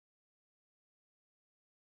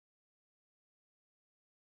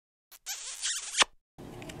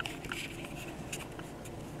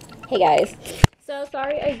Hey guys, so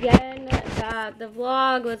sorry again that the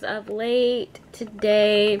vlog was up late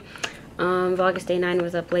today. Vlogust day 9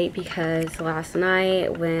 was up late because last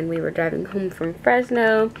night when we were driving home from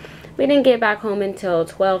Fresno, we didn't get back home until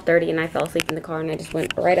 12:30 and I fell asleep in the car and I just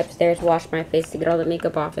went right upstairs, washed my face to get all the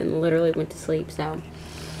makeup off and literally went to sleep. So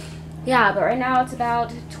yeah, but right now it's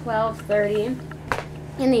about 12:30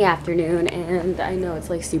 in the afternoon and I know it's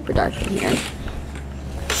like super dark in here.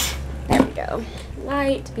 There we go.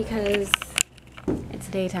 Light because it's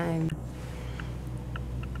daytime.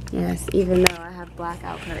 Yes, even though I have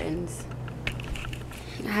blackout curtains.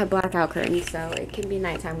 So it can be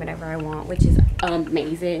nighttime whenever I want, which is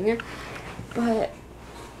amazing. But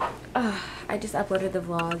I just uploaded the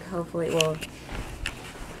vlog. Hopefully, well,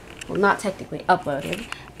 not technically uploaded.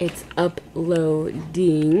 It's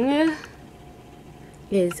uploading.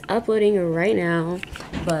 Is uploading right now,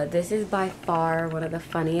 but this is by far one of the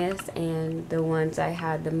funniest and the ones I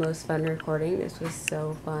had the most fun recording. This was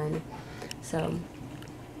so fun. So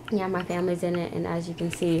yeah, my family's in it, and as you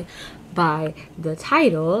can see by the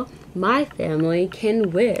title, my family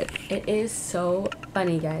can whip. It is so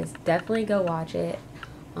funny, guys. Definitely go watch it.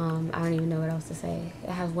 I don't even know what else to say. It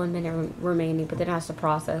has 1 minute remaining, but then it has to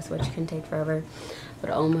process, which can take forever. But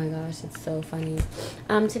oh my gosh, it's so funny.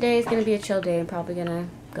 Today is gonna be a chill day. I'm probably gonna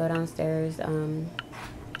go downstairs and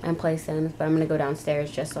play Sims, but I'm gonna go downstairs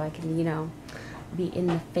just so I can, you know, be in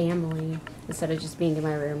the family instead of just being in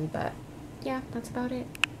my room. But yeah, that's about it.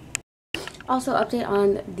 Also, update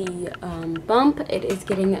on the bump. It is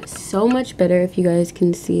getting so much better. If you guys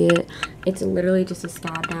can see it, it's literally just a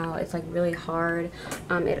scab now. It's like really hard.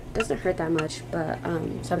 It doesn't hurt that much, but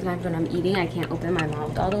sometimes when I'm eating I can't open my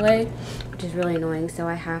mouth all the way, which is really annoying, so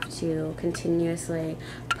I have to continuously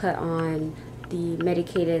put on the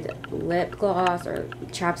medicated lip gloss or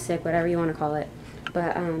chapstick, whatever you want to call it.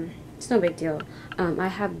 But it's no big deal. I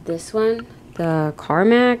have this one, the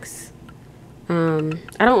CarMax.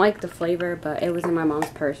 I don't like the flavor, but it was in my mom's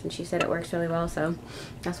purse and she said it works really well, so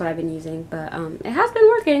that's what I've been using. But it has been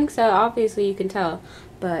working, so obviously you can tell.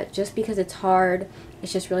 But just because it's hard,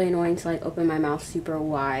 it's just really annoying to like open my mouth super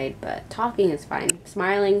wide. But talking is fine.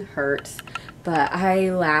 Smiling hurts, but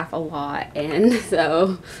I laugh a lot, and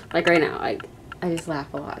so like right now, I just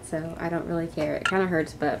laugh a lot, so I don't really care. It kind of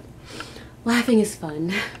hurts, but laughing is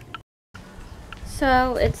fun.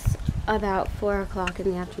 So it's about 4 o'clock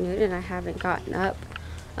in the afternoon and I haven't gotten up.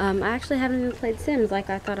 I actually haven't even played Sims like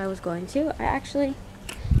I thought I was going to.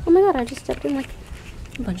 Oh my god, I just stepped in like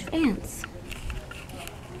a bunch of ants.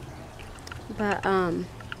 But I'm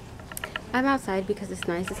outside because it's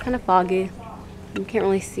nice. It's kind of foggy. You can't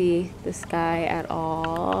really see the sky at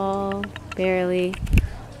all, barely.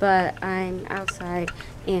 But I'm outside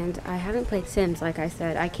and I haven't played Sims like I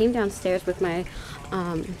said. I came downstairs with my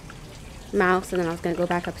mouse and then I was going to go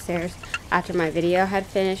back upstairs after my video had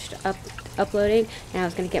finished uploading, and I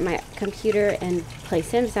was going to get my computer and play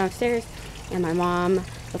Sims downstairs, and my mom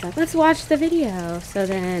was like, let's watch the video. So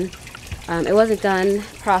then it wasn't done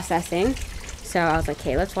processing, so I was like,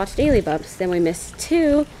 okay, let's watch Daily Bumps. Then we missed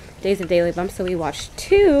 2 days of Daily Bumps, so we watched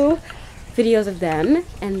 2 videos of them,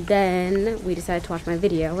 and then we decided to watch my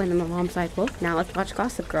video, and then my mom's like, well, now let's watch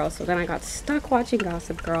Gossip Girl. So then I got stuck watching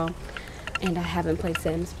Gossip Girl, and I haven't played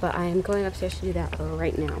Sims, but I am going upstairs to do that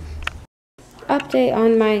right now. Update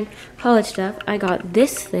on my college stuff. I got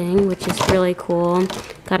this thing, which is really cool.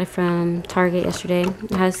 Got it from Target yesterday.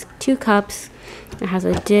 It has 2 cups. It has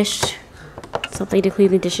a dish, something to clean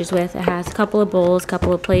the dishes with. It has a couple of bowls, a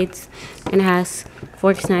couple of plates, and it has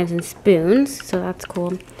forks, knives, and spoons, so that's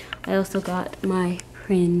cool. I also got my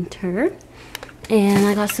printer, and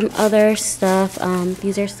I got some other stuff.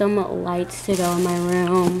 These are some lights to go in my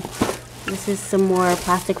room. This is some more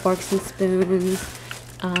plastic forks and spoons,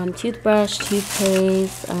 toothbrush,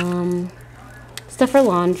 toothpaste, stuff for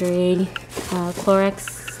laundry,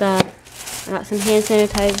 Clorox stuff. I got some hand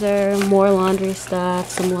sanitizer, more laundry stuff,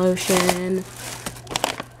 some lotion,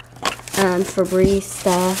 Febreze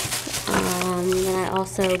stuff, and I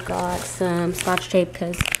also got some Scotch tape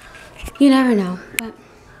because you never know. But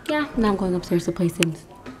yeah, now I'm going upstairs to play Sims.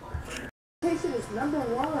 Patient is number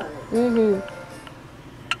 1. Mm-hmm.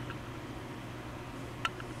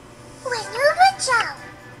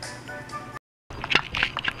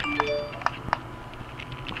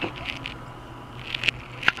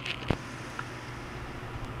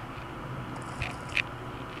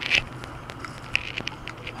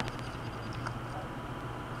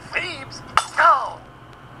 Thieves? No!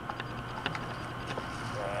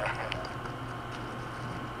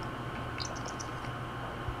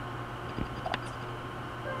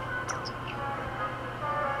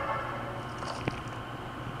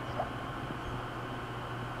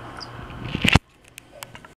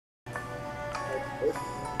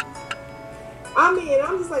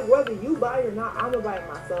 whether you buy it or not, I'm gonna buy it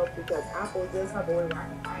myself because Apple just have a way where I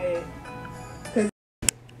can buy it.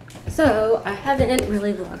 So I haven't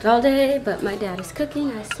really vlogged all day, but my dad is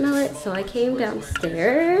cooking. I smell it, so I came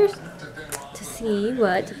downstairs to see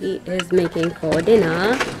what he is making for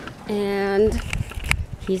dinner. And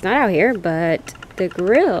he's not out here, but the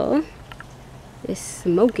grill is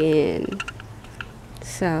smoking.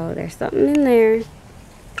 So there's something in there.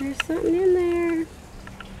 There's something in there.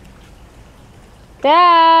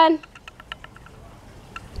 Dad!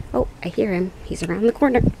 Oh, I hear him. He's around the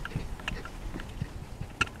corner.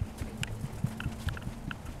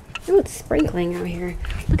 Oh, it's sprinkling out here.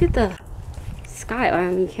 Look at the sky. I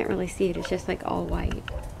mean, you can't really see it. It's just like all white.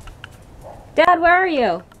 Dad, where are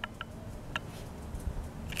you?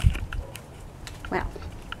 Well,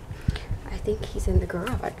 I think he's in the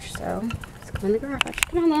garage, so let's go in the garage.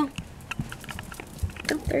 Come on now.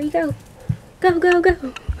 Oh, there you go. Go, go,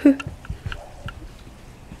 go.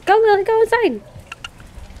 Go, Lily, go inside.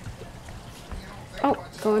 Oh,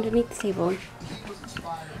 go underneath the table.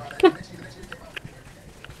 Come on.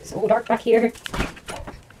 So dark back here.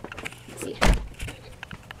 Let's see.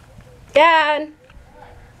 Dad!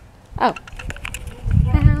 Oh.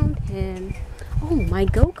 Found him. Oh, my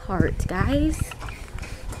go-kart, guys.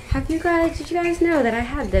 Did you guys know that I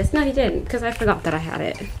had this? No, you didn't, because I forgot that I had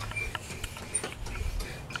it.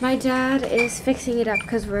 My dad is fixing it up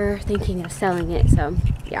because we're thinking of selling it, so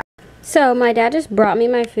yeah. So my dad just brought me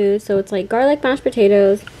my food, so it's like garlic mashed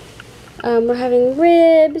potatoes. We're having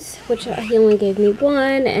ribs, which he only gave me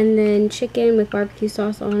one, and then chicken with barbecue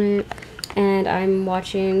sauce on it. And I'm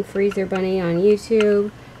watching Freezer Bunny on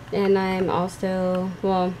YouTube. And I'm also,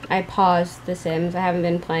 well, I paused The Sims. I haven't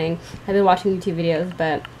been playing. I've been watching YouTube videos,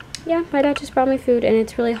 but yeah, my dad just brought me food, and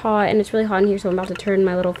it's really hot, in here, so I'm about to turn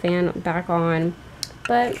my little fan back on.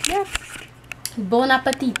 But yeah, bon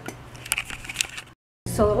appetit.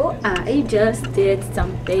 So I just did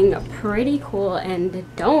something pretty cool, and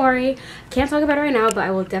don't worry, can't talk about it right now, but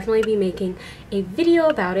I will definitely be making a video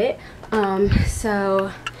about it.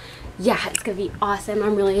 So yeah, it's gonna be awesome.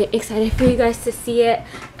 I'm really excited for you guys to see it,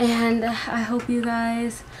 and I hope you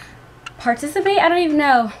guys participate. I don't even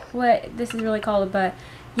know what this is really called, but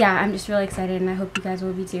yeah, I'm just really excited, and I hope you guys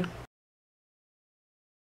will be too.